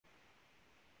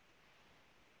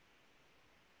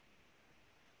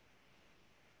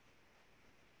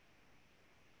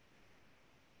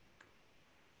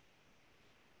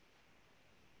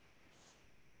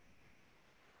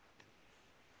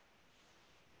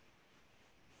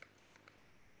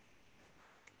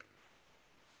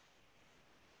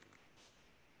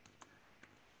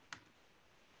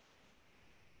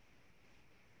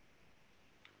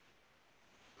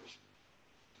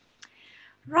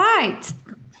Right,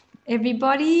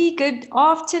 everybody, good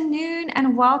afternoon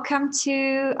and welcome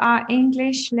to our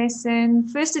English lesson,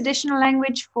 first additional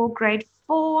language for grade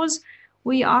 4s.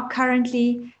 We are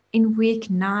currently in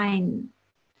week 9.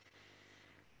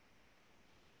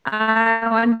 I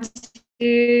want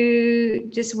to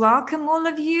just welcome all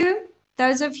of you.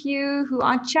 Those of you who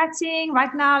are chatting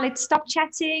right now, let's stop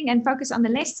chatting and focus on the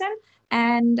lesson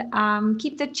and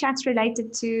keep the chats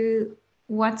related to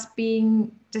what's being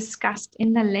discussed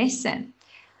in the lesson.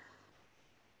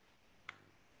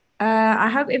 I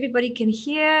hope everybody can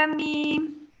hear me.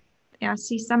 I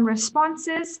see some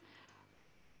responses.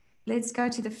 Let's go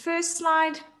to the first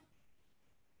slide.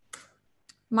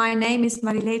 My name is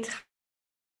Marilet.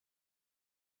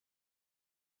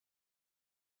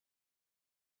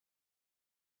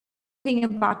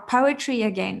 About poetry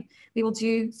again. We will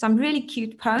do some really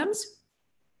cute poems.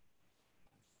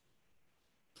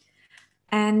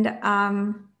 And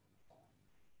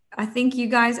I think you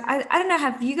guys, I don't know,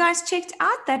 have you guys checked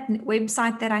out that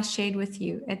website that I shared with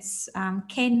you? It's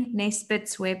Ken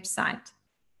Nesbitt's website.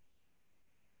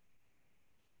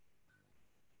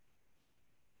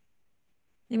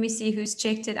 Let me see who's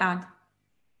checked it out.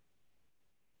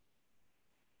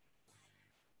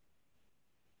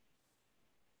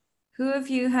 Who of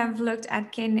you have looked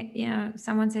at Ken? You know,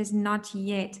 someone says not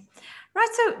yet. Right,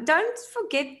 so don't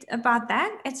forget about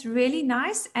that. It's really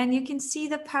nice. And you can see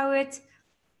the poet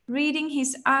reading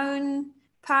his own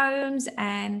poems.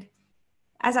 And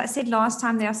as I said last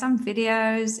time, there are some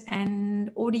videos and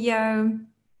audio.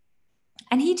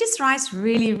 And he just writes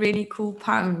really, really cool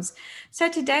poems. So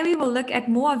today we will look at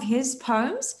more of his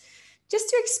poems, just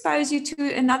to expose you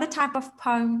to another type of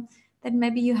poem that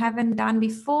maybe you haven't done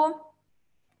before.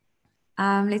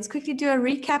 Let's quickly do a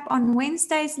recap on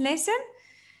Wednesday's lesson.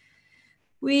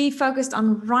 We focused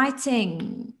on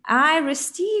writing. I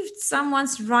received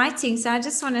someone's writing, so I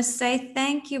just want to say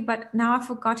thank you, but now I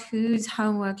forgot whose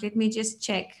homework. Let me just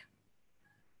check.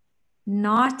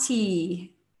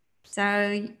 Naughty.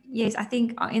 So yes, I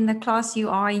think in the class you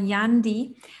are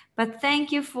Yandi, but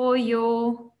thank you for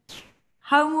your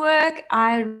homework.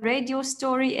 I read your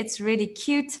story. It's really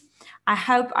cute. I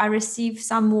hope I receive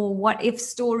some more what if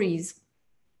stories.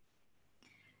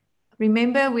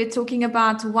 Remember, we're talking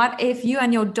about what if you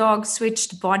and your dog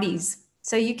switched bodies.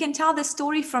 So you can tell the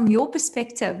story from your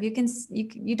perspective.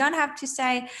 You don't have to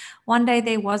say one day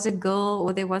there was a girl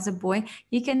or there was a boy.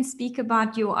 You can speak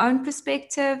about your own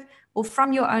perspective or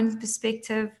from your own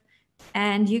perspective,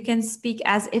 and you can speak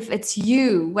as if it's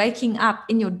you waking up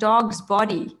in your dog's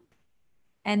body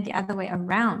and the other way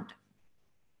around.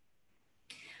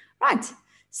 Right.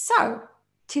 So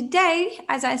today,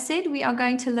 as I said, we are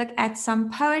going to look at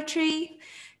some poetry.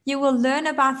 You will learn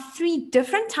about 3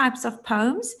 different types of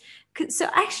poems. So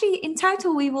actually, in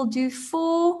total, we will do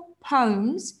 4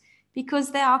 poems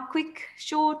because they are quick,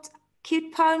 short,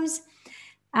 cute poems.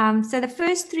 So the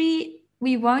first 3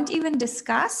 we won't even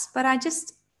discuss, but I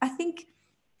think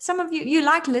some of you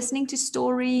like listening to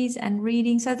stories and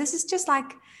reading. So this is just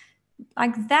like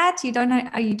that. You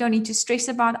don't need to stress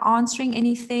about answering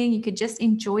anything. You could just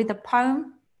enjoy the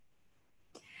poem.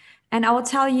 And I will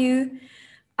tell you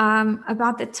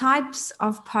about the types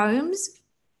of poems,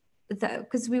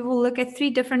 because we will look at 3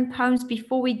 different poems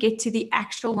before we get to the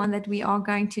actual one that we are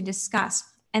going to discuss.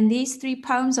 And these 3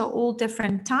 poems are all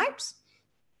different types.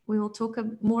 We will talk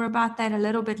more about that a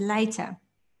little bit later.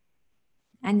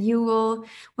 And you will,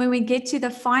 when we get to the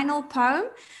final poem,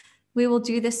 we will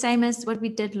do the same as what we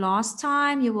did last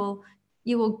time. You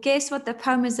will guess what the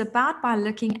poem is about by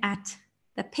looking at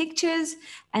the pictures,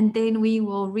 and then we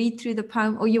will read through the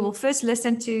poem, or you will first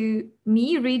listen to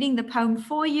me reading the poem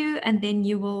for you, and then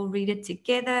you will read it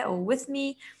together or with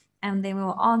me, and then we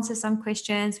will answer some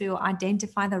questions. We will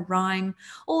identify the rhyme,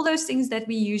 all those things that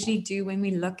we usually do when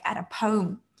we look at a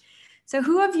poem. So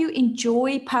who of you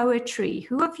enjoy poetry?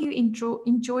 Who of you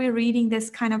enjoy reading this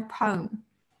kind of poem?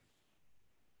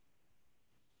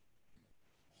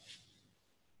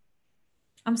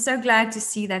 I'm so glad to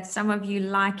see that some of you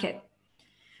like it.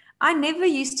 I never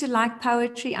used to like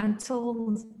poetry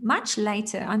until much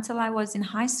later, until I was in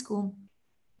high school.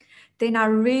 Then I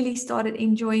really started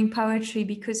enjoying poetry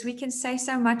because we can say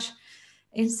so much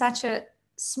in such a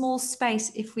small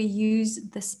space if we use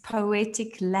this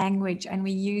poetic language and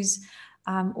we use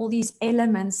all these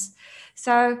elements.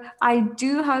 So I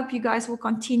do hope you guys will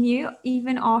continue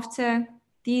even after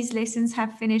these lessons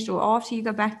have finished, or after you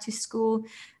go back to school,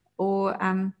 or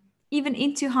even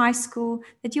into high school,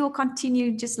 that you will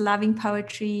continue just loving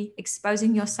poetry,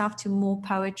 exposing yourself to more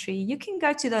poetry. You can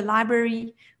go to the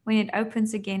library when it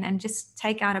opens again and just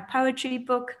take out a poetry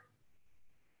book,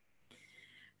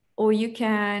 or you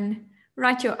can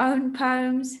Write your own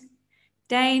poems.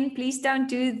 Dane, please don't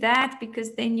do that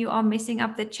because then you are messing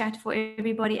up the chat for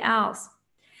everybody else.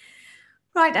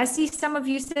 Right, I see some of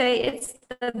you say it's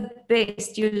the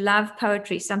best. You love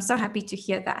poetry, so I'm so happy to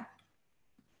hear that.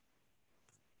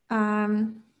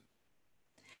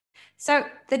 So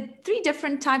the 3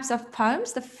 different types of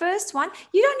poems. The first one,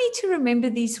 you don't need to remember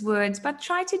these words, but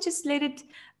try to just let it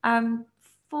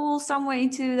fall somewhere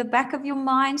into the back of your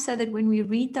mind so that when we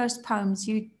read those poems,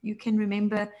 you can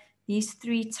remember these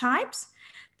 3 types.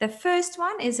 The first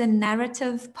one is a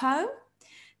narrative poem.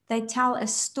 They tell a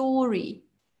story.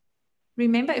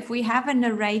 Remember, if we have a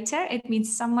narrator, it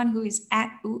means someone who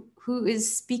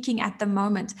is speaking at the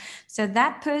moment. So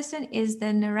that person is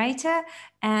the narrator.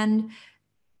 And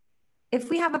if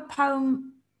we have a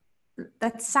poem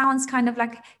that sounds kind of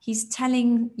like he's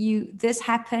telling you this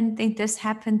happened, then this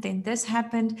happened, then this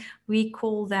happened, we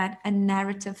call that a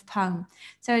narrative poem.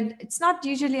 So it's not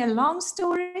usually a long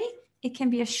story. It can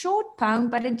be a short poem,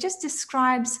 but it just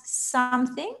describes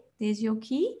something. There's your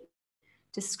key.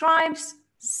 Describes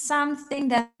something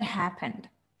that happened.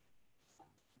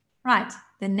 Right.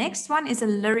 The next one is a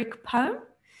lyric poem.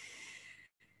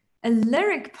 A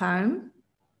lyric poem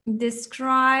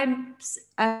describes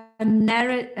a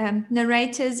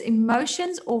narrator's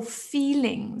emotions or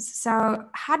feelings. So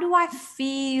how do I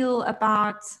feel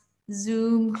about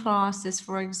Zoom classes,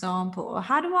 for example? Or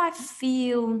how do I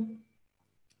feel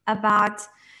about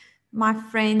my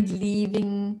friend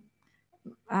leaving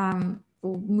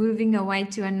or moving away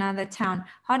to another town?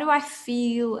 How do I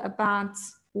feel about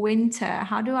winter?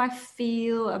 How do I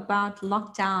feel about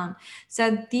lockdown?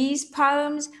 So these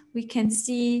poems, we can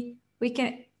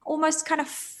almost kind of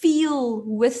feel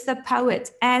with the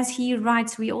poet as he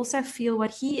writes. We also feel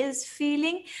what he is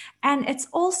feeling. And it's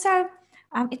also,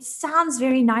 it sounds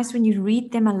very nice when you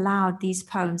read them aloud, these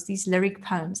poems, these lyric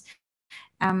poems.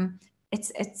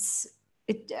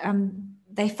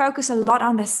 They focus a lot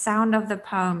on the sound of the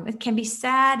poem. It can be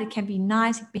sad, it can be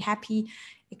nice, it can be happy,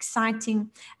 exciting.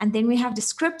 And then we have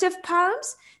descriptive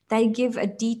poems. They give a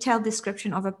detailed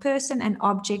description of a person, an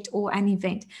object, or an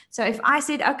event. So if I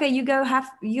said, okay, you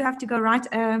have to go write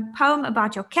a poem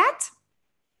about your cat,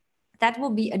 that will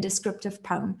be a descriptive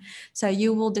poem. So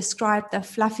you will describe the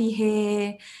fluffy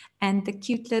hair and the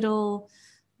cute little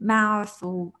mouth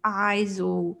or eyes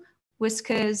or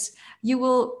whiskers. You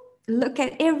will look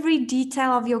at every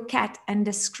detail of your cat and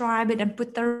describe it and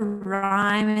put the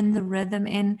rhyme and the rhythm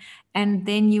in, and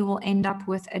then you will end up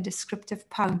with a descriptive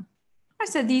poem.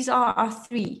 So these are our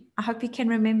 3. I hope you can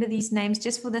remember these names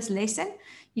just for this lesson.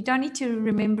 You don't need to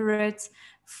remember it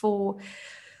for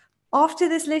after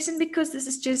this lesson because this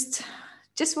is just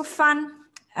for fun.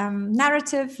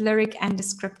 Narrative, lyric, and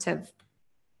descriptive.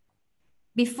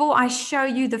 Before I show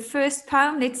you the first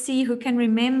poem, let's see who can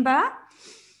remember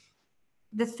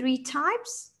the 3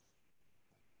 types.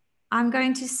 I'm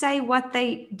going to say what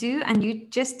they do and you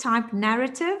just type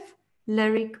narrative,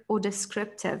 lyric, or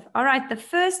descriptive. All right, the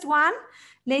first one,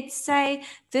 let's say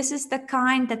this is the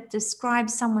kind that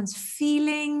describes someone's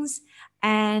feelings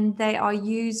and they are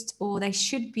used or they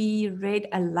should be read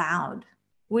aloud.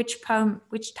 Which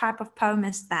type of poem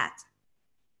is that?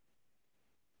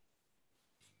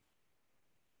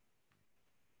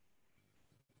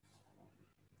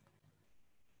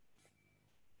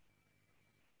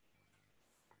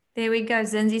 There we go.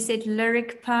 Zinzi said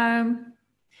lyric poem.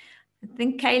 I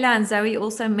think Kayla and Zoe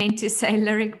also meant to say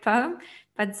lyric poem,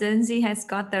 but Zinzi has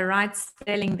got the right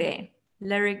spelling there.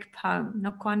 Lyric poem.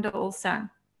 Nokwanda also.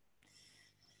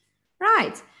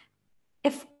 Right.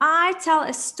 If I tell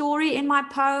a story in my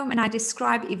poem and I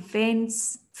describe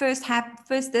events, first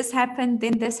this happened,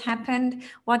 then this happened,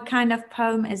 what kind of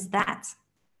poem is that?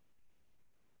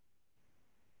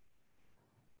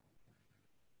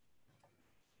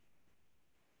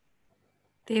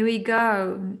 There we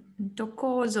go.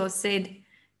 Dokozo said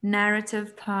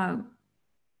narrative poem.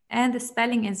 And the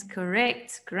spelling is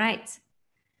correct. Great.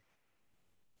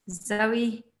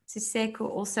 Zoe Siseko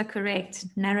also correct.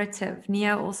 Narrative.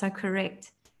 Neo also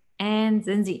correct. And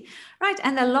Zinzi. Right.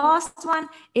 And the last one,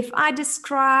 if I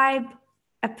describe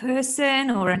a person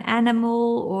or an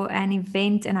animal or an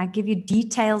event and I give you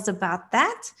details about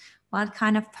that, what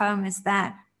kind of poem is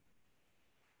that?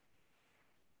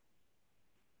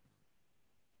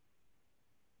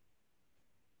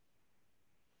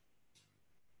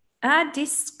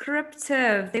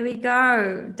 Descriptive. There we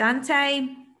go. Dante,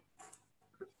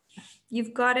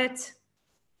 you've got it.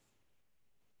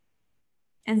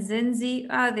 And Zinzi,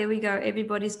 there we go.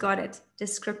 Everybody's got it.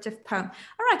 Descriptive poem.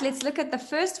 All right, let's look at the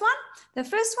first one. The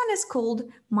first one is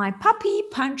called My Puppy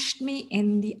Punched Me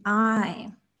in the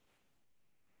Eye.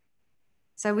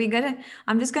 So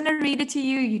I'm just gonna read it to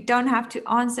you. You don't have to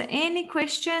answer any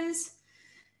questions.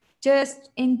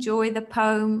 Just enjoy the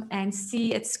poem and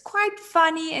see. It's quite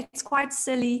funny. It's quite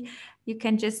silly. You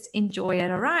can just enjoy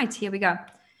it. All right, here we go.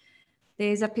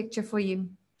 There's a picture for you.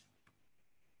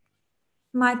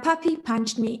 My puppy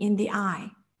punched me in the eye.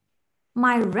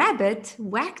 My rabbit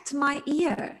whacked my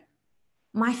ear.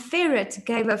 My ferret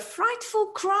gave a frightful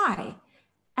cry,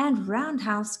 and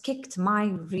Roundhouse kicked my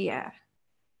rear.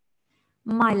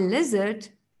 My lizard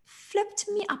flipped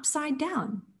me upside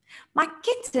down. My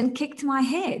kitten kicked my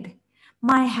head.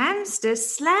 My hamster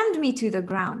slammed me to the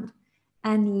ground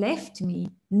and left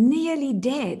me nearly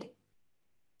dead.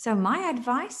 So my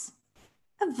advice,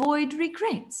 avoid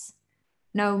regrets.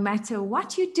 No matter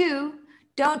what you do,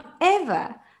 don't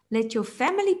ever let your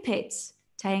family pets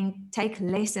take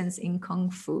lessons in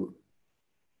Kung Fu.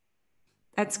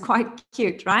 That's quite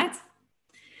cute, right?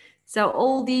 So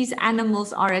all these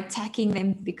animals are attacking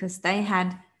them because they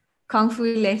had Kung Fu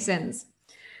lessons.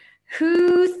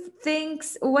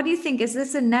 What do you think? Is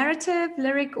this a narrative,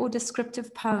 lyric, or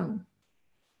descriptive poem?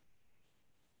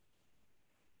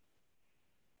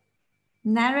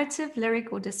 Narrative,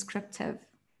 lyric, or descriptive?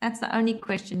 That's the only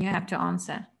question you have to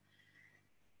answer.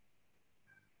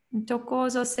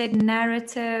 Tokozo said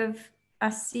narrative.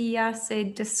 Asiya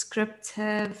said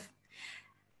descriptive.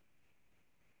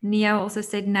 Nia also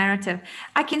said narrative.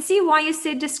 I can see why you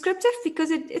said descriptive, because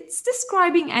it's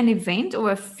describing an event or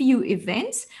a few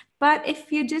events. But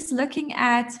if you're just looking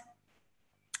at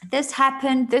this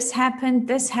happened, this happened,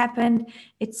 this happened,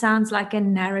 it sounds like a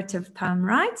narrative poem,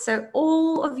 right? So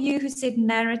all of you who said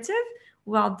narrative,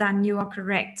 well done, you are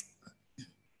correct.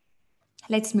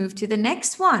 Let's move to the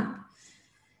next one.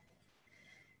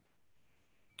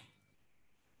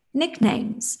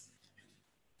 Nicknames.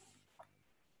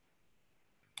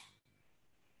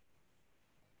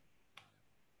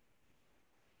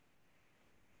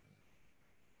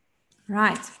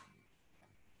 Right.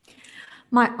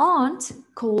 My aunt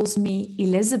calls me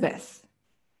Elizabeth.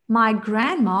 My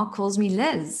grandma calls me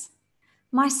Liz.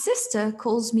 My sister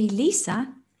calls me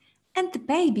Lisa, and the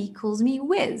baby calls me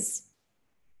Wiz.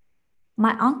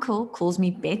 My uncle calls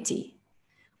me Betty,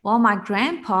 while my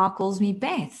grandpa calls me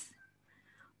Beth.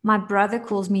 My brother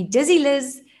calls me Dizzy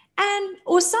Liz,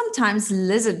 or sometimes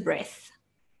Lizard Breath.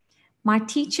 My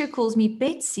teacher calls me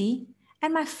Betsy,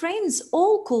 and my friends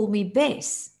all call me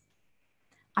Bess.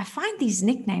 I find these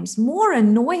nicknames more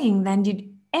annoying than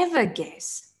you'd ever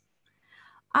guess.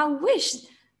 I wish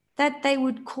that they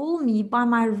would call me by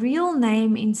my real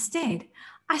name instead.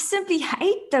 I simply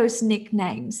hate those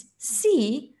nicknames.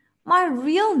 See, my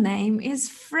real name is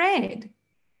Fred.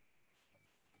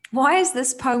 Why is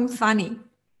this poem funny?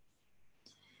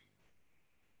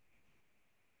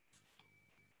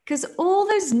 Because all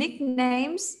those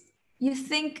nicknames, you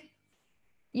think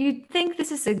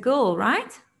this is a girl,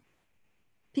 right?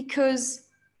 Because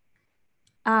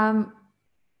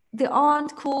the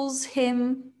aunt calls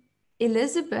him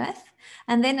Elizabeth,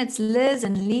 and then it's Liz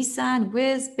and Lisa and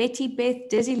Wiz, Betty, Beth,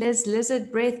 Dizzy, Liz,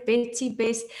 Lizard, Breath, Betty,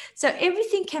 Bess. So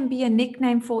everything can be a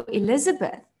nickname for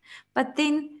Elizabeth. But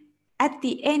then at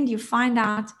the end, you find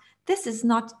out this is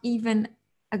not even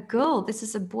a girl. This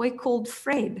is a boy called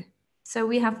Fred. So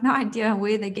we have no idea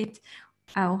where they get,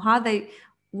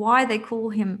 why they call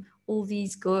him all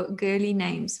these girly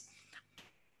names.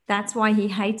 That's why he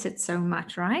hates it so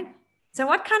much, right? So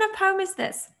what kind of poem is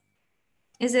this?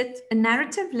 Is it a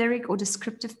narrative, lyric, or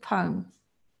descriptive poem?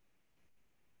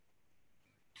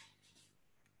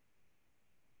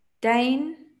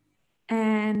 Dane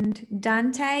and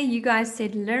Dante, you guys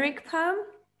said lyric poem.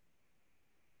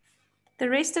 The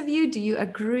rest of you, do you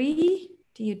agree?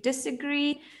 Do you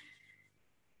disagree?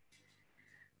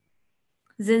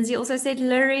 Zinzi also said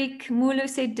lyric. Mulu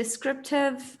said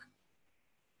descriptive.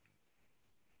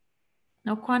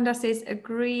 Nokwanda says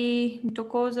agree.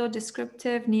 Ntokozo,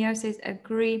 descriptive. Neo says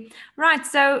agree. Right,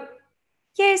 so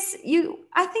yes,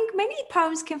 I think many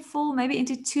poems can fall maybe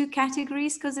into two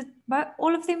categories because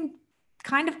all of them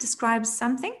kind of describes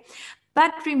something.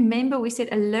 But remember, we said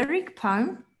a lyric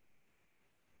poem.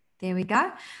 There we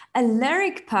go. A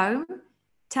lyric poem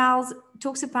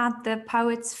talks about the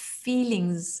poet's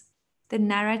feelings, the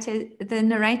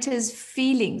narrator's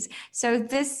feelings. So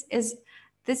this is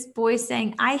this boy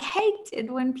saying, I hate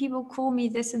it when people call me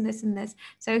this and this and this.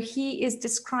 So he is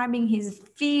describing his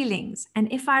feelings.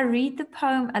 And if I read the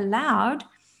poem aloud,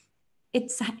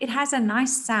 it has a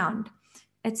nice sound.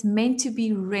 It's meant to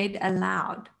be read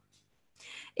aloud.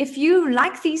 If you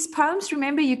like these poems,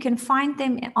 remember you can find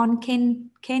them on Ken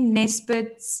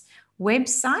Nesbitt's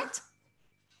website,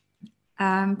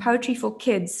 Poetry for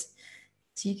Kids.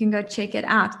 So you can go check it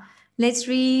out. Let's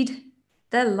read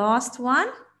The last one,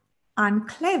 I'm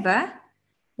clever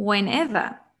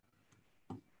whenever.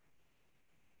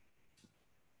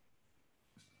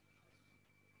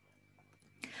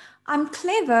 I'm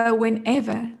clever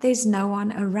whenever there's no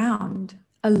one around.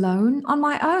 Alone on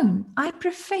my own, I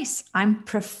profess I'm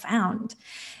profound.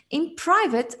 In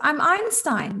private, I'm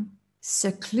Einstein.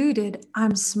 Secluded,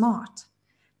 I'm smart.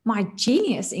 My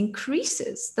genius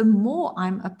increases the more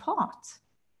I'm apart.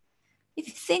 If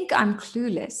you think I'm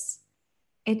clueless,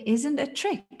 it isn't a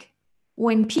trick.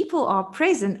 When people are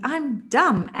present, I'm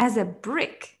dumb as a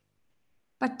brick.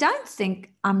 But don't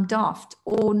think I'm daft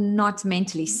or not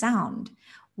mentally sound.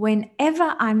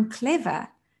 Whenever I'm clever,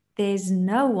 there's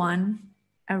no one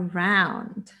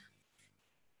around.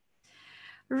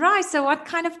 Right, so what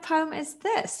kind of poem is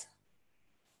this?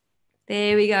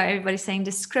 There we go. Everybody's saying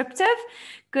descriptive,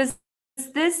 because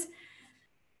this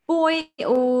boy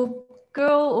or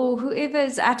girl or whoever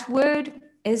is at word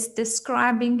is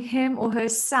describing him or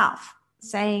herself,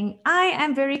 saying, I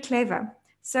am very clever.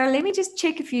 So let me just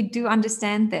check if you do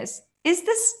understand this. Is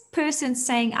this person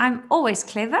saying, I'm always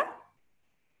clever?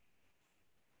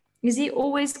 Is he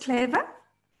always clever?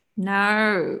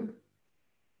 No.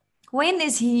 When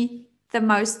is he the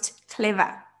most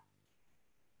clever?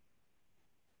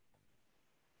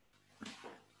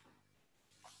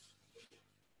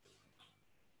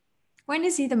 When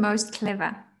is he the most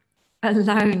clever?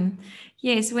 Alone.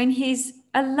 Yes, when he's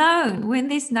alone, when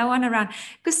there's no one around.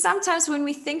 Because sometimes when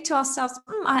we think to ourselves,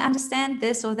 I understand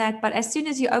this or that, but as soon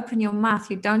as you open your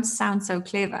mouth, you don't sound so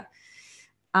clever.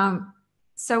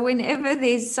 So whenever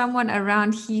there's someone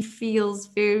around, he feels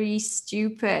very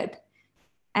stupid,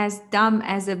 as dumb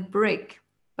as a brick.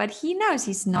 But he knows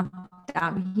he's not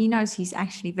dumb. He knows he's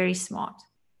actually very smart.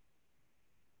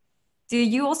 Do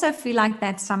you also feel like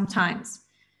that sometimes?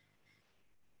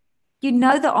 You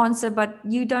know the answer, but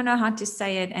you don't know how to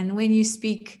say it. And when you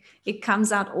speak, it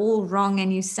comes out all wrong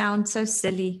and you sound so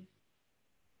silly.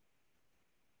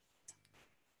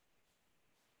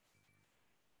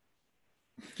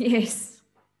 Yes.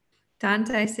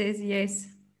 Dante says yes.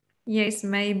 Yes,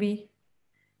 maybe.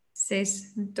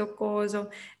 Says Ntokozo.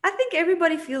 I think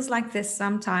everybody feels like this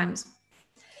sometimes.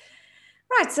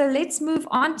 Right, so let's move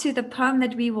on to the poem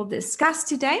that we will discuss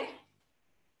today.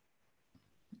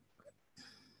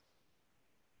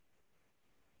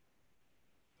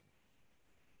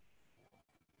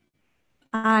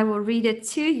 I will read it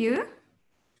to you.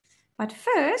 But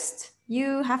first,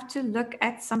 you have to look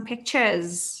at some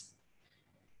pictures.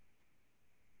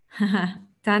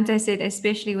 Dante said,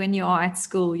 especially when you are at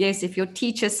school. Yes, if your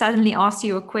teacher suddenly asks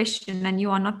you a question and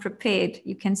you are not prepared,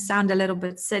 you can sound a little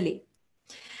bit silly.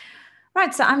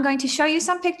 Right, so I'm going to show you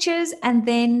some pictures and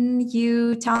then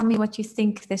you tell me what you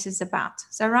think this is about.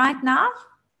 So right now,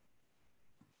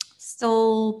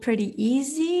 still pretty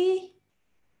easy.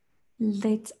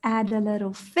 Let's add a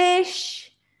little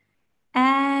fish.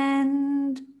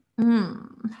 And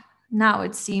now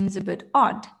it seems a bit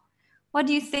odd. What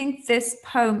do you think this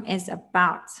poem is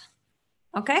about?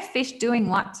 Okay, fish doing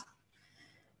what?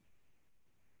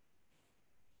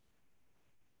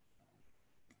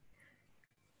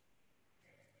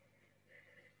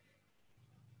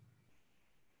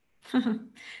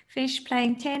 Fish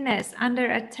playing tennis,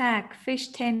 under attack, fish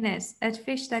tennis, a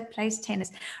fish that plays tennis.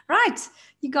 Right,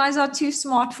 you guys are too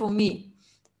smart for me.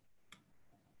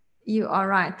 You are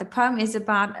right. The poem is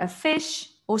about a fish,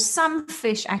 or some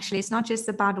fish, actually. It's not just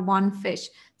about one fish.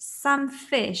 Some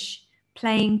fish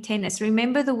playing tennis.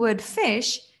 Remember, the word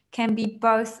fish can be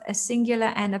both a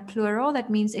singular and a plural. That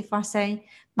means if I say,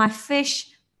 my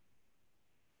fish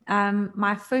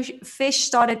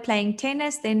started playing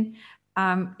tennis, then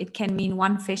it can mean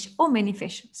one fish or many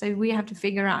fish. So we have to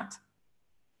figure out.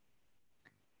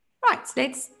 Right,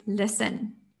 let's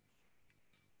listen.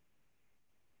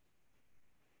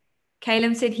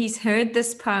 Caleb said he's heard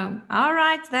this poem. All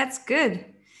right, that's good.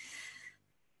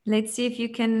 Let's see if you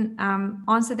can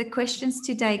answer the questions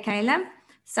today, Caleb.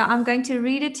 So I'm going to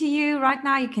read it to you right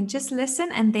now. You can just listen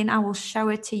and then I will show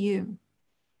it to you.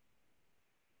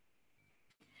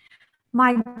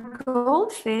 My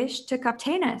goldfish took up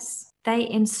tennis. They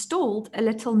installed a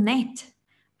little net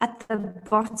at the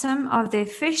bottom of their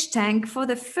fish tank for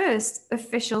the first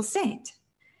official set.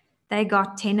 They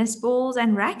got tennis balls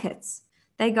and rackets.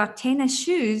 They got tennis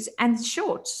shoes and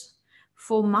shorts.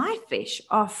 For my fish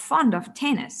are fond of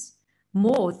tennis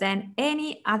more than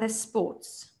any other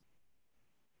sports.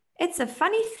 It's a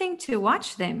funny thing to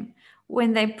watch them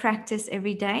when they practice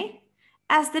every day,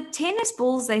 as the tennis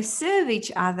balls they serve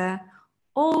each other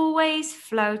always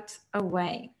float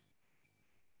away.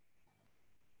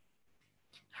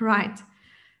 Right.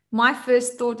 My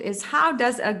first thought is, how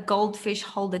does a goldfish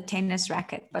hold a tennis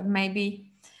racket? But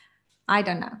maybe, I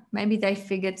don't know. Maybe they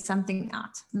figured something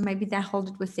out. Maybe they hold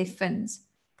it with their fins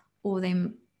or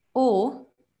their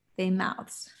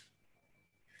mouths.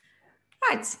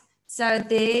 Right. So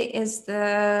there is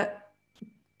the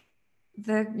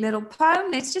little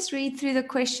poem. Let's just read through the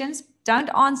questions. Don't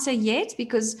answer yet,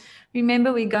 because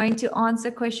remember, we're going to answer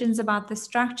questions about the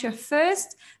structure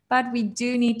first, but we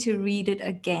do need to read it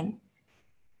again.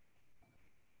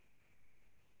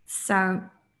 So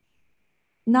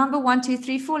number 1, 2,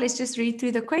 3, 4, let's just read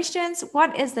through the questions.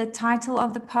 What is the title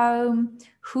of the poem?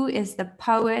 Who is the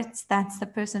poet? That's the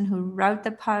person who wrote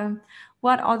the poem.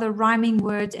 What are the rhyming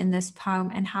words in this poem,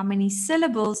 and how many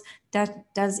syllables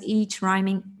does each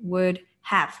rhyming word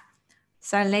have?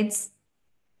 So let's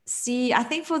see. I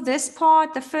think for this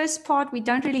part, the first part, we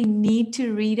don't really need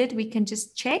to read it. We can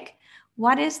just check.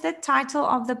 What is the title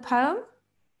of the poem?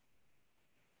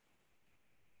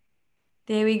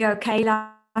 There we go.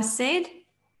 Kayla said,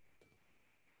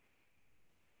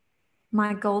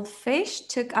 my goldfish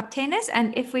took up tennis.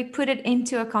 And if we put it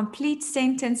into a complete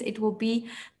sentence, it will be,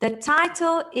 the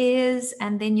title is,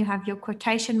 and then you have your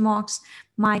quotation marks,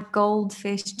 my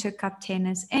goldfish took up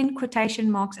tennis, end quotation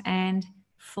marks, and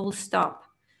full stop.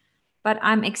 But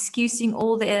I'm excusing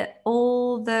all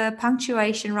the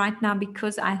punctuation right now,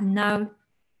 because I know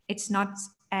it's not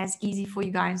as easy for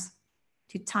you guys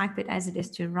to type it as it is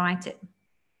to write it.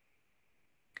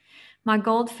 My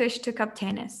goldfish took up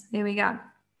tennis. There we go.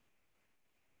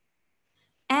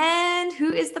 And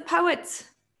who is the poet?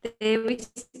 There we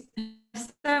see.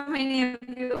 So many of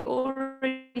you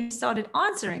already started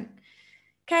answering.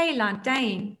 Kayla,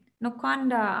 Dane,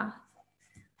 Nokwanda,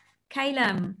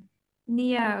 Calum,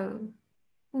 Neo.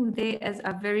 Ooh, there is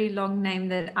a very long name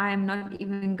that I am not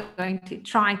even going to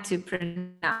try to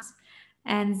pronounce.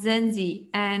 And Zinzi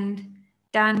and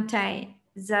Dante,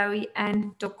 Zoe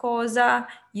and Dokoza,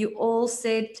 you all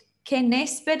said Ken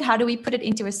Nesbitt. How do we put it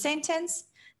into a sentence?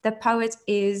 The poet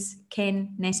is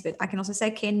Ken Nesbitt. I can also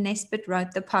say Ken Nesbitt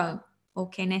wrote the poem, or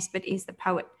Ken Nesbitt is the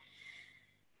poet.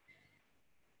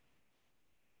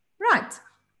 Right.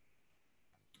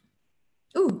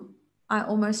 Ooh, I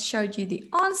almost showed you the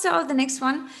answer of the next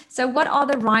one. So what are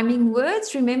the rhyming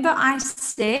words? Remember, I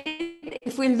said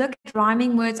if we look at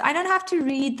rhyming words, I don't have to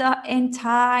read the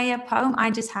entire poem.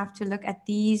 I just have to look at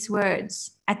these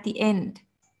words at the end.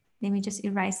 Let me just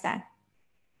erase that.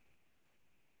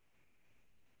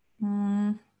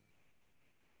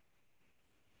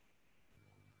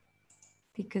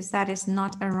 Because that is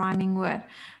not a rhyming word.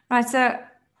 Right, so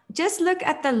just look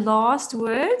at the last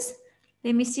words.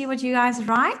 Let me see what you guys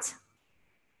write.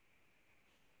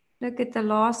 Look at the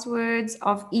last words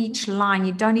of each line.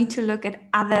 You don't need to look at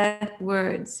other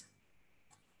words.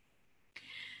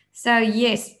 So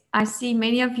yes, I see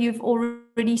many of you have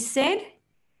already said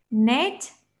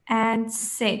net and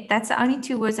set. That's the only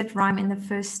two words that rhyme in the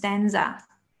first stanza.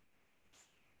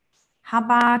 How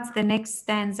about the next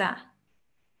stanza?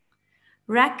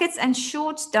 Rackets and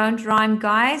shorts don't rhyme,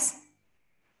 guys.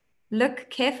 Look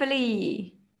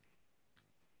carefully.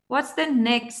 What's the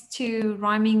next two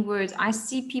rhyming words? I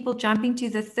see people jumping to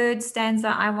the third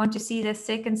stanza. I want to see the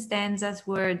second stanza's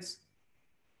words.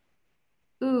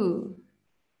 Ooh,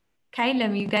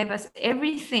 Caleb, you gave us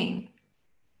everything.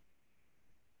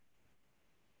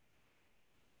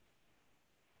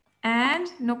 And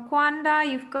Nokwanda,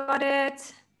 you've got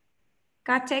it.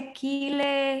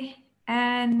 Katekile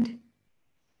and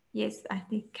yes, I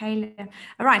think Caleb.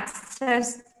 All right, so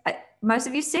most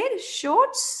of you said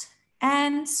shorts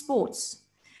and sports.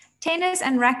 Tennis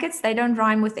and rackets, they don't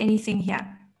rhyme with anything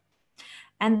here.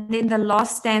 And then the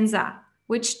last stanza,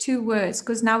 which two words?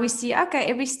 Because now we see, okay,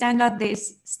 every stanza,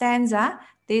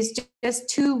 there's just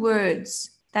two words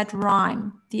that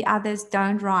rhyme. The others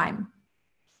don't rhyme.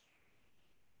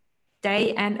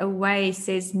 Day and away,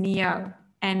 says Neo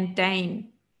and Dane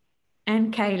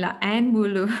and Kayla and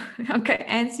Mulu. Okay,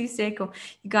 and Siseko.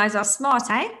 You guys are smart,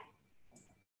 eh?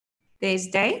 There's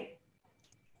day,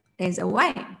 there's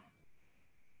away.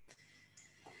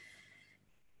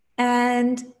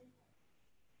 And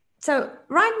so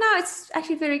right now it's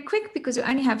actually very quick because we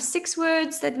only have 6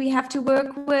 words that we have to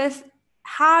work with.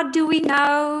 How do we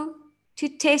know to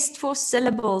test for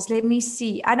syllables? Let me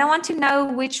see. I don't want to know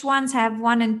which ones have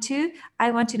 1 and 2.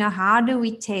 I want to know, how do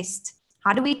we test?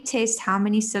 How do we test how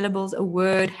many syllables a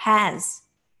word has?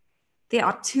 There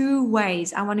are 2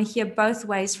 ways. I want to hear both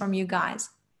ways from you guys.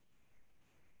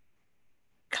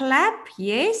 Clap,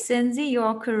 yes, Cindy, you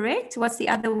are correct. What's the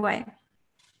other way?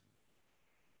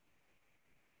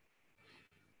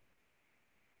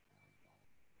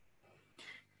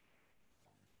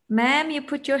 Ma'am, you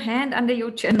put your hand under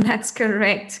your chin. That's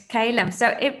correct. Caleb.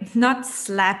 So if not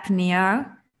slap, Neo.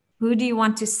 Who do you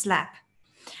want to slap?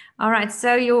 All right.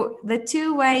 So the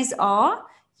two ways are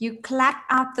you clap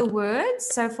out the words.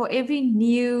 So for every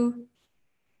new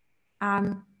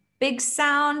big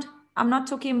sound, I'm not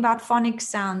talking about phonic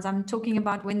sounds. I'm talking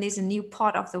about when there's a new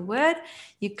part of the word,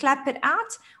 you clap it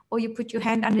out or you put your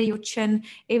hand under your chin.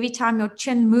 Every time your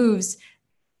chin moves,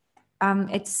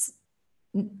 it's,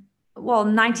 well,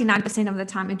 99% of the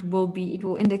time it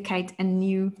will indicate a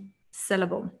new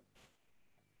syllable.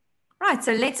 Right,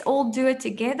 so let's all do it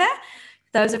together.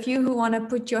 Those of you who want to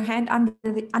put your hand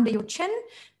under your chin,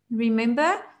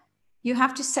 remember, you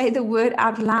have to say the word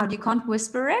out loud. You can't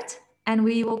whisper it. And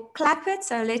we will clap it.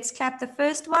 So let's clap the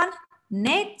first one.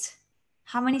 Net.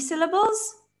 How many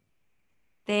syllables?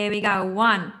 There we go.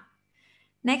 1.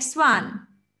 Next one.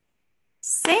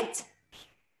 Set.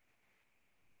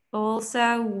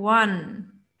 Also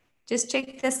 1. Just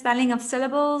check the spelling of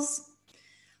syllables.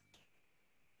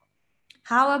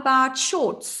 How about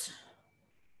shorts?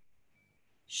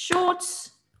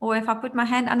 Shorts. Or if I put my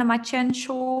hand under my chin,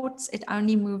 shorts, it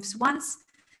only moves once.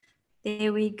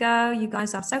 There we go. You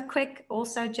guys are so quick.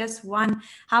 Also just 1.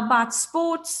 How about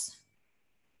sports?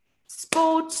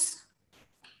 Sports.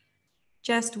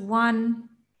 Just 1.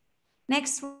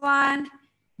 Next one.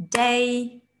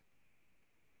 Day.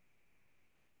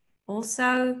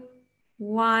 Also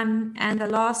 1. And the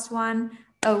last one.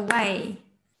 Away.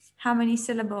 How many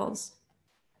syllables?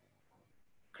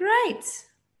 Great.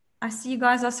 I see you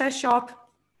guys are so sharp.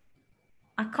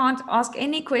 I can't ask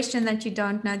any question that you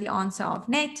don't know the answer of.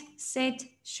 Net, set,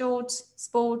 shorts,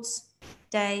 sports,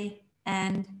 day,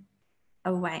 and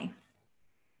away.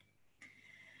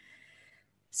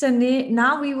 So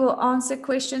now we will answer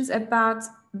questions about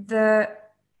the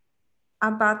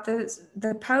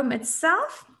poem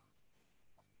itself.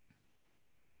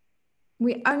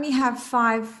 We only have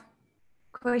 5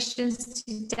 questions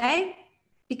today,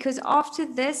 because after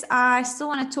this, I still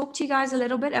want to talk to you guys a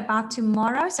little bit about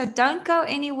tomorrow. So don't go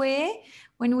anywhere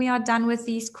when we are done with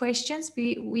these questions.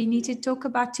 We need to talk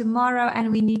about tomorrow,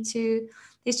 and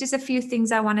there's just a few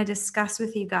things I want to discuss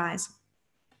with you guys.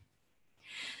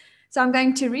 So I'm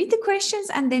going to read the questions,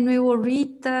 and then we will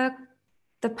read the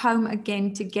poem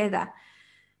again together.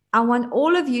 I want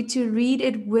all of you to read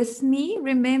it with me.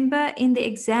 Remember, in the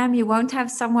exam, you won't have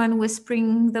someone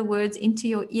whispering the words into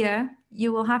your ear.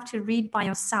 You will have to read by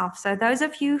yourself. So those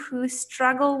of you who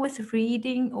struggle with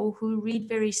reading or who read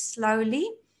very slowly,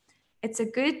 it's a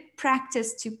good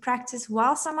practice to practice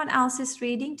while someone else is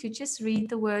reading, to just read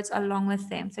the words along with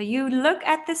them. So you look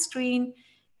at the screen,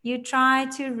 you try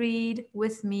to read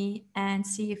with me and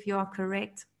see if you are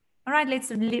correct. All right,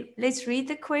 let's read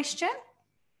the question.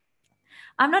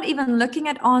 I'm not even looking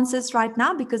at answers right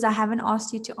now because I haven't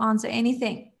asked you to answer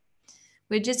anything.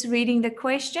 We're just reading the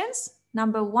questions.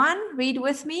 Number 1, read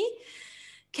with me.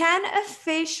 Can a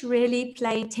fish really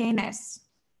play tennis?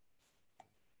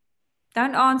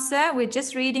 Don't answer. We're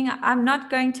just reading. I'm not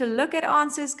going to look at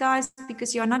answers, guys,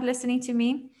 because you're not listening to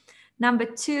me. Number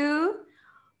 2,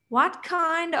 what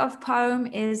kind of poem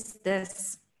is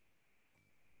this?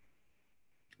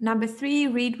 Number 3,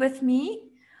 read with me.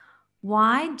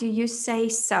 Why do you say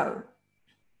so?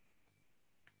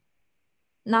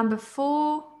 Number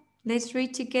 4, let's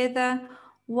read together.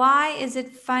 Why is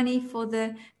it funny for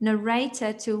the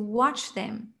narrator to watch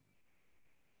them?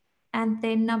 And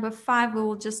then number 5, we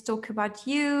will just talk about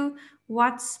you.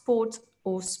 What sport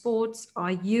or sports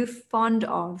are you fond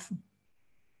of?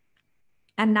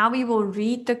 And now we will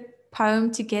read the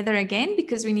poem together again,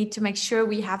 because we need to make sure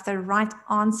we have the right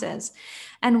answers.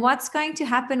 And what's going to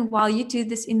happen while you do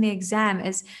this in the exam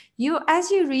is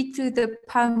as you read through the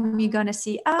poem, you're going to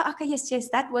see, oh, okay, yes,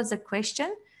 that was a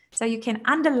question. So you can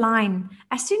underline.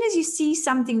 As soon as you see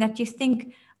something that you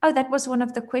think, oh, that was one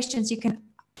of the questions, you can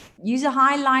use a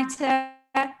highlighter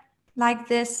like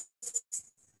this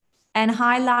and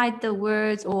highlight the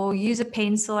words, or use a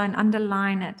pencil and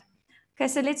underline it. Okay,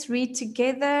 so let's read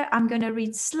together. I'm going to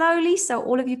read slowly so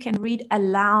all of you can read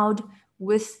aloud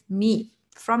with me.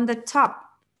 From the top.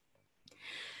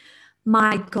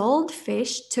 My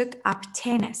goldfish took up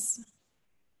tennis.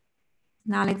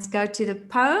 Now let's go to the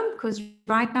poem, because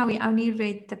right now we only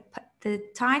read the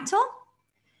title.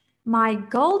 My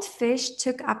goldfish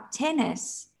took up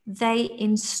tennis. They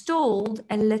installed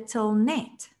a little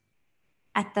net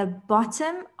at the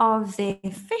bottom of their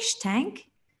fish tank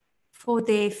for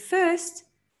their first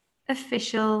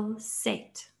official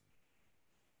set.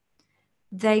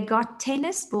 They got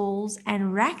tennis balls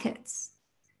and rackets.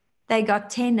 They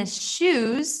got tennis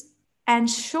shoes and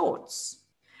shorts.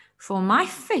 For my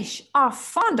fish are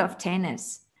fond of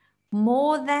tennis.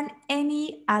 more than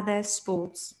any other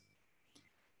sports.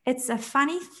 It's a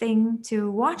funny thing to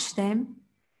watch them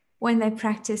when they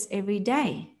practice every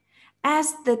day.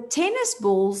 As the tennis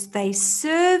balls they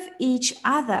serve each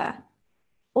other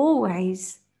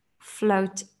always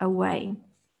float away.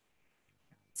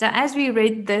 So as we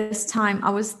read this time, I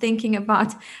was thinking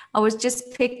about, I was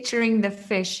just picturing the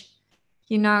fish,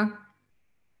 you know,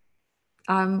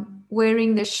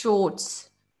 wearing the shorts,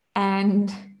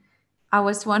 and I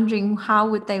was wondering how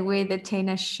would they wear the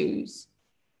tennis shoes?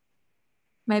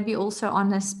 Maybe also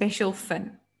on a special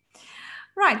fin.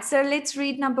 Right, so let's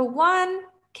read number 1.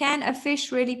 Can a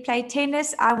fish really play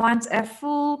tennis? I want a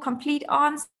full, complete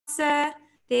answer.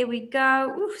 There we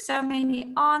go. Ooh, so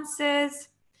many answers.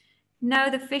 No,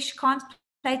 the fish can't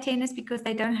play tennis because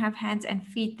they don't have hands and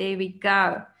feet. There we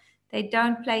go. They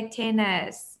don't play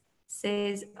tennis.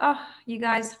 Says, oh, you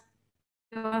guys,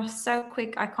 you're so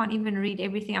quick. I can't even read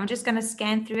everything. I'm just going to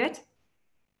scan through it.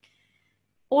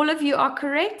 All of you are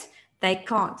correct. They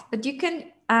can't. But you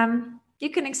can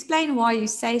explain why you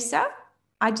say so.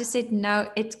 I just said, no,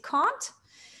 it can't.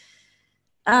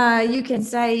 You can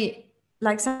say,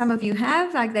 like some of you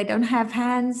have, like they don't have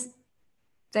hands.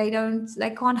 They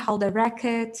can't hold a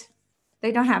racket.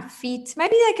 They don't have feet.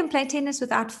 Maybe they can play tennis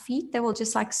without feet. They will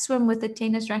just like swim with the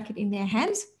tennis racket in their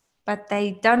hands, but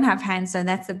they don't have hands. So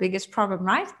that's the biggest problem,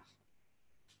 right?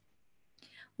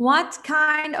 What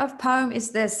kind of poem is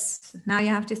this? Now you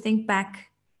have to think back.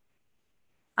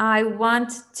 I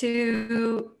want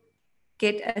to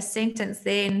get a sentence.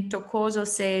 Then Tokozo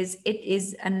says it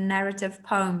is a narrative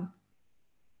poem.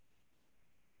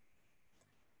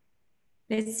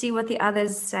 Let's see what the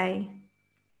others say.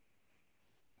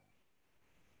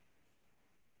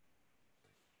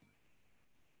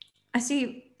 I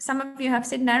see some of you have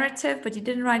said narrative, but you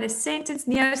didn't write a sentence.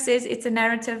 Neo says it's a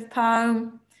narrative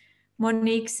poem.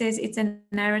 Monique says it's a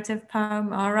narrative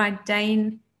poem. All right,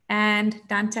 Dane and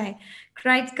Dante.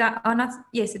 Great guy. Oh, not,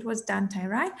 yes, it was Dante,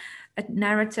 right? A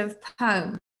narrative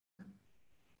poem.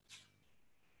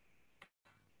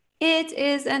 It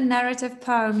is a narrative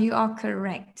poem. You are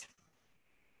correct.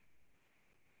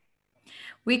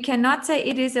 We cannot say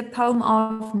it is a poem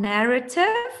of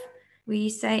narrative. We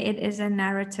say it is a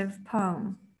narrative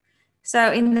poem.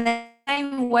 So in the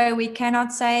same way, we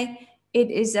cannot say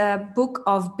it is a book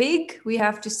of big. We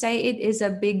have to say it is a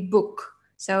big book.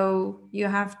 So you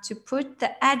have to put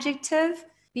the adjective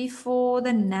before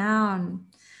the noun.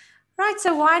 Right,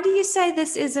 so why do you say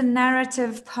this is a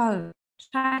narrative poem?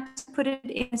 Try to put it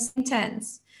in a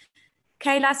sentence.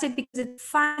 Kayla said because it's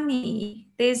funny.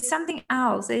 There's something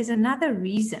else. There's another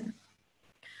reason.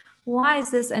 Why is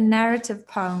this a narrative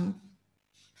poem?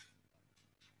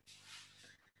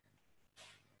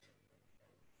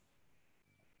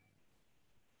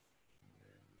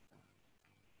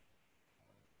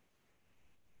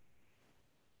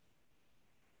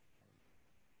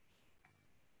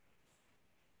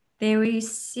 There we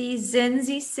see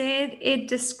Zenzi said it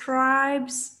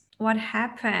describes what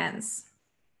happens.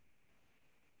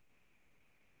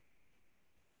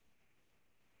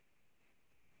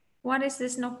 What is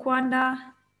this, Nokwanda?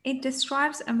 It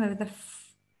describes the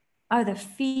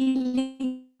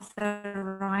feeling of the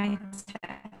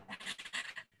writer.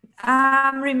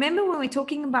 Remember when we're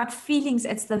talking about feelings,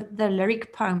 it's the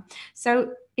lyric poem.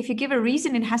 So if you give a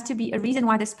reason, it has to be a reason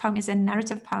why this poem is a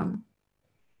narrative poem.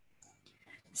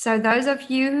 So those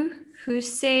of you who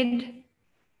said,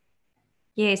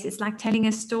 yes, it's like telling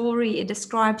a story. It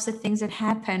describes the things that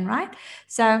happen, right?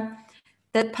 So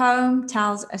the poem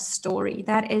tells a story.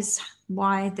 That is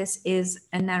why this is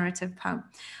a narrative poem.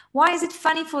 Why is it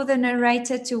funny for the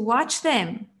narrator to watch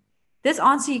them? This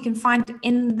answer you can find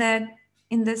in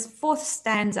this 4th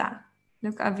stanza.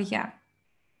 Look over here.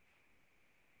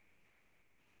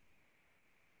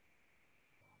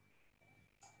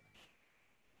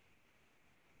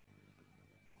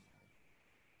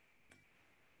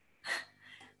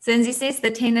 Zenzi says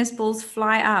the tennis balls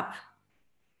fly up.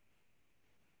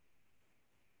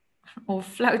 Or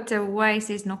float away,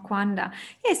 says Nokwanda.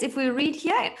 Yes, if we read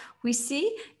here, we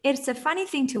see it's a funny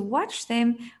thing to watch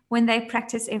them when they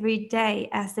practice every day,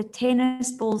 as the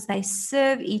tennis balls they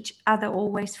serve each other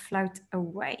always float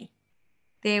away.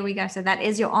 There we go. So that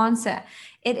is your answer.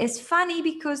 It is funny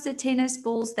because the tennis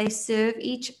balls they serve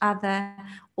each other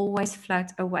always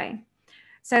float away.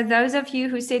 So those of you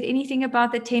who said anything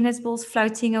about the tennis balls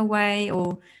floating away,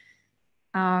 or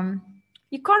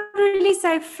you can't really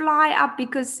say fly up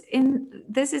because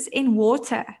this is in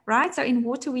water, right? So in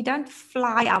water, we don't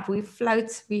fly up, we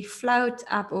float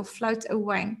up or float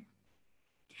away.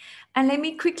 And let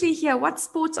me quickly hear, what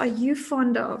sports are you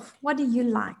fond of? What do you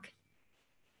like?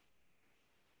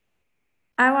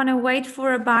 I want to wait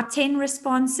for about 10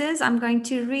 responses. I'm going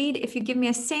to read. If you give me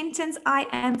a sentence, I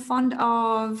am fond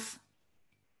of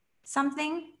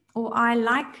something, or I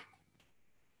like.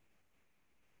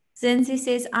 Zinzi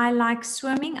says, I like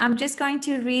swimming. I'm just going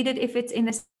to read it if it's in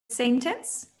a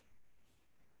sentence.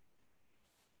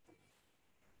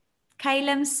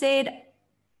 Caleb said,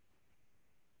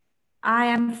 I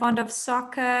am fond of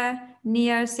soccer.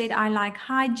 Neo said, I like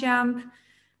high jump.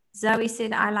 Zoe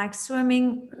said, I like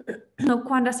swimming.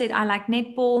 Nokwanda said, I like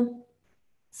netball.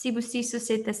 Sibusiso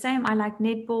said the same, I like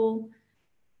netball.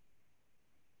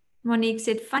 Monique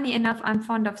said, funny enough, I'm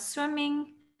fond of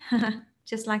swimming.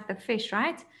 Just like the fish,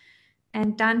 right?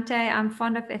 And Dante, I'm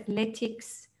fond of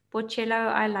athletics.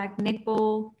 Porcello, I like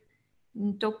netball.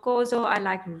 Tokozo, I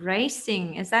like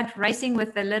racing. Is that racing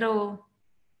with the little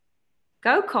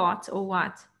go-kart or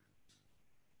what?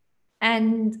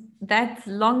 And that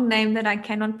long name that I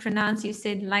cannot pronounce, you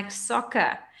said like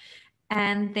soccer.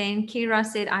 And then Kira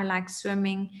said, I like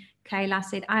swimming. Kayla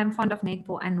said, I'm fond of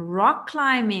netball and rock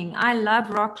climbing. I love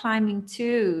rock climbing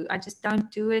too. I just don't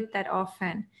do it that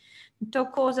often.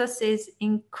 Tokoza says,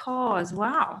 in cars.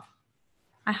 Wow.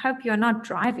 I hope you're not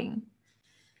driving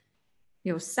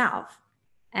yourself.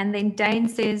 And then Dane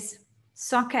says,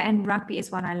 soccer and rugby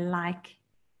is what I like.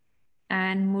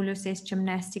 And Mulu says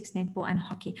gymnastics, netball, and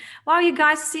hockey. Wow, you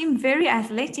guys seem very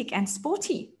athletic and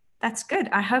sporty. That's good.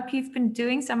 I hope you've been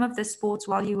doing some of the sports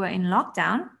while you were in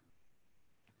lockdown.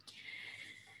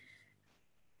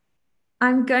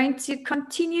 I'm going to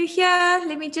continue here.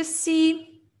 Let me just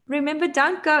see. Remember,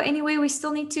 don't go anywhere. We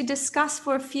still need to discuss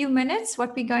for a few minutes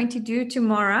what we're going to do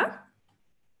tomorrow.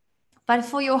 But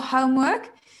for your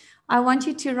homework, I want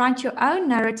you to write your own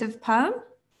narrative poem.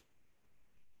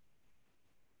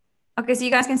 Okay, so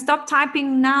you guys can stop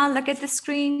typing now. Look at the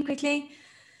screen quickly.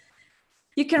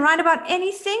 You can write about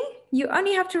anything. You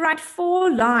only have to write 4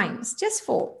 lines, just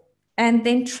 4. And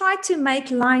then try to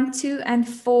make line 2 and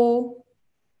 4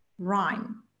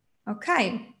 rhyme.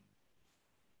 Okay.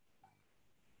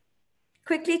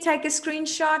 Quickly take a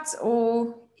screenshot,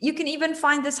 or you can even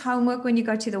find this homework when you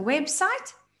go to the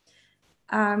website,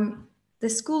 the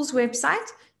school's website.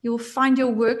 You'll find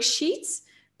your worksheets.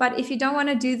 But if you don't want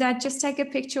to do that, just take a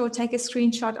picture or take a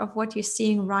screenshot of what you're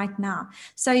seeing right now.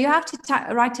 So you have to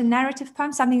write a narrative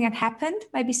poem, something that happened,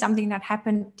 maybe something that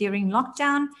happened during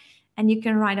lockdown, and you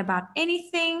can write about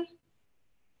anything.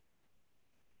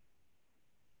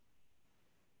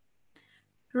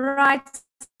 Right.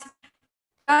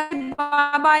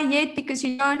 Bye-bye yet, because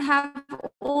you don't have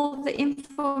all the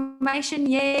information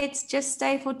yet. Just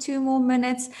stay for 2 more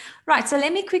minutes. Right, so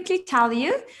let me quickly tell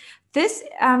you. This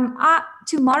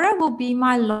tomorrow will be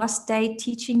my last day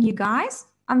teaching you guys.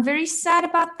 I'm very sad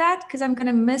about that because I'm going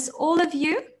to miss all of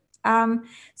you.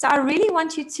 So I really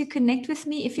want you to connect with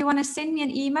me. If you want to send me an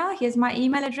email, here's my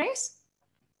email address.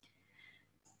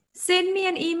 Send me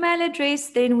an email address,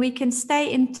 then we can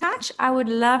stay in touch. I would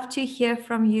love to hear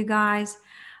from you guys.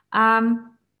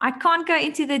 I can't go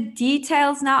into the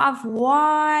details now of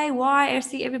why. I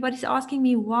see everybody's asking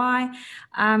me why.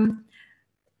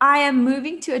 I am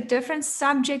moving to a different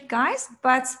subject, guys,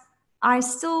 but I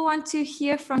still want to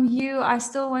hear from you. I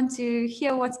still want to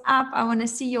hear what's up. I want to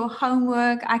see your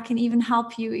homework. I can even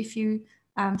help you if you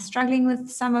struggling with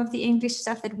some of the English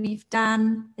stuff that we've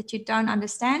done that you don't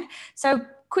understand. So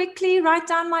quickly write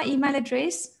down my email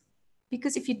address,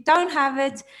 because if you don't have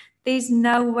it, there's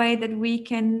no way that we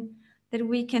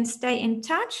can stay in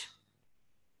touch.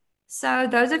 So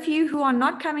those of you who are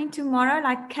not coming tomorrow,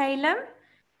 like Caleb,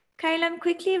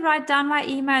 quickly write down my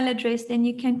email address, then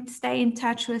you can stay in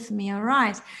touch with me, all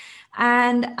right?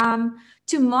 And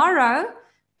tomorrow,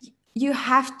 you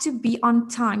have to be on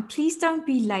time. Please don't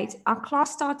be late. Our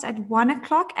class starts at 1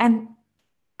 o'clock, and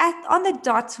on the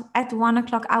dot at 1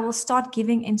 o'clock, I will start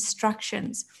giving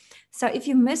instructions. So if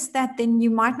you miss that, then you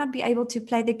might not be able to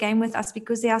play the game with us,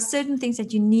 because there are certain things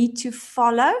that you need to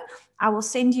follow. I will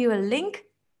send you a link,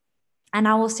 and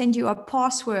I will send you a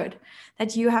password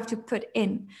that you have to put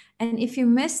in. And if you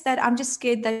miss that, I'm just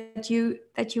scared that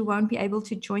you won't be able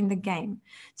to join the game.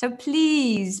 So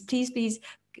please,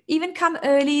 even come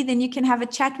early, then you can have a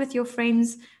chat with your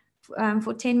friends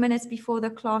for 10 minutes before the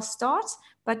class starts,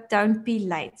 but don't be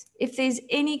late. If there's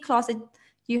any class that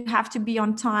you have to be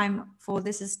on time for,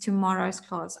 this is tomorrow's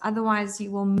class. Otherwise,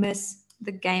 you will miss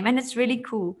the game. And it's really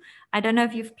cool. I don't know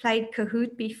if you've played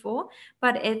Kahoot before,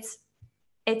 but it's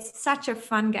such a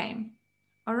fun game.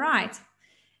 All right.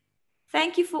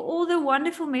 Thank you for all the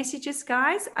wonderful messages,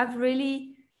 guys. I've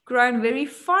really grown very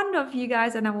fond of you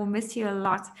guys, and I will miss you a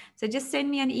lot. So just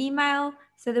send me an email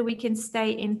so that we can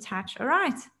stay in touch. All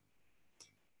right.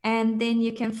 And then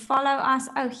you can follow us.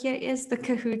 Oh, here is the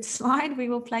Kahoot slide. We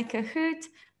will play Kahoot.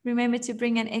 Remember to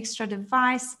bring an extra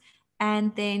device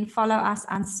and then follow us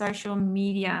on social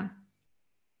media.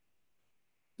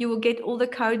 You will get all the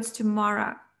codes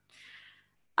tomorrow.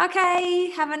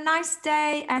 Okay, have a nice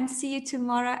day and see you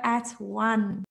tomorrow at 1.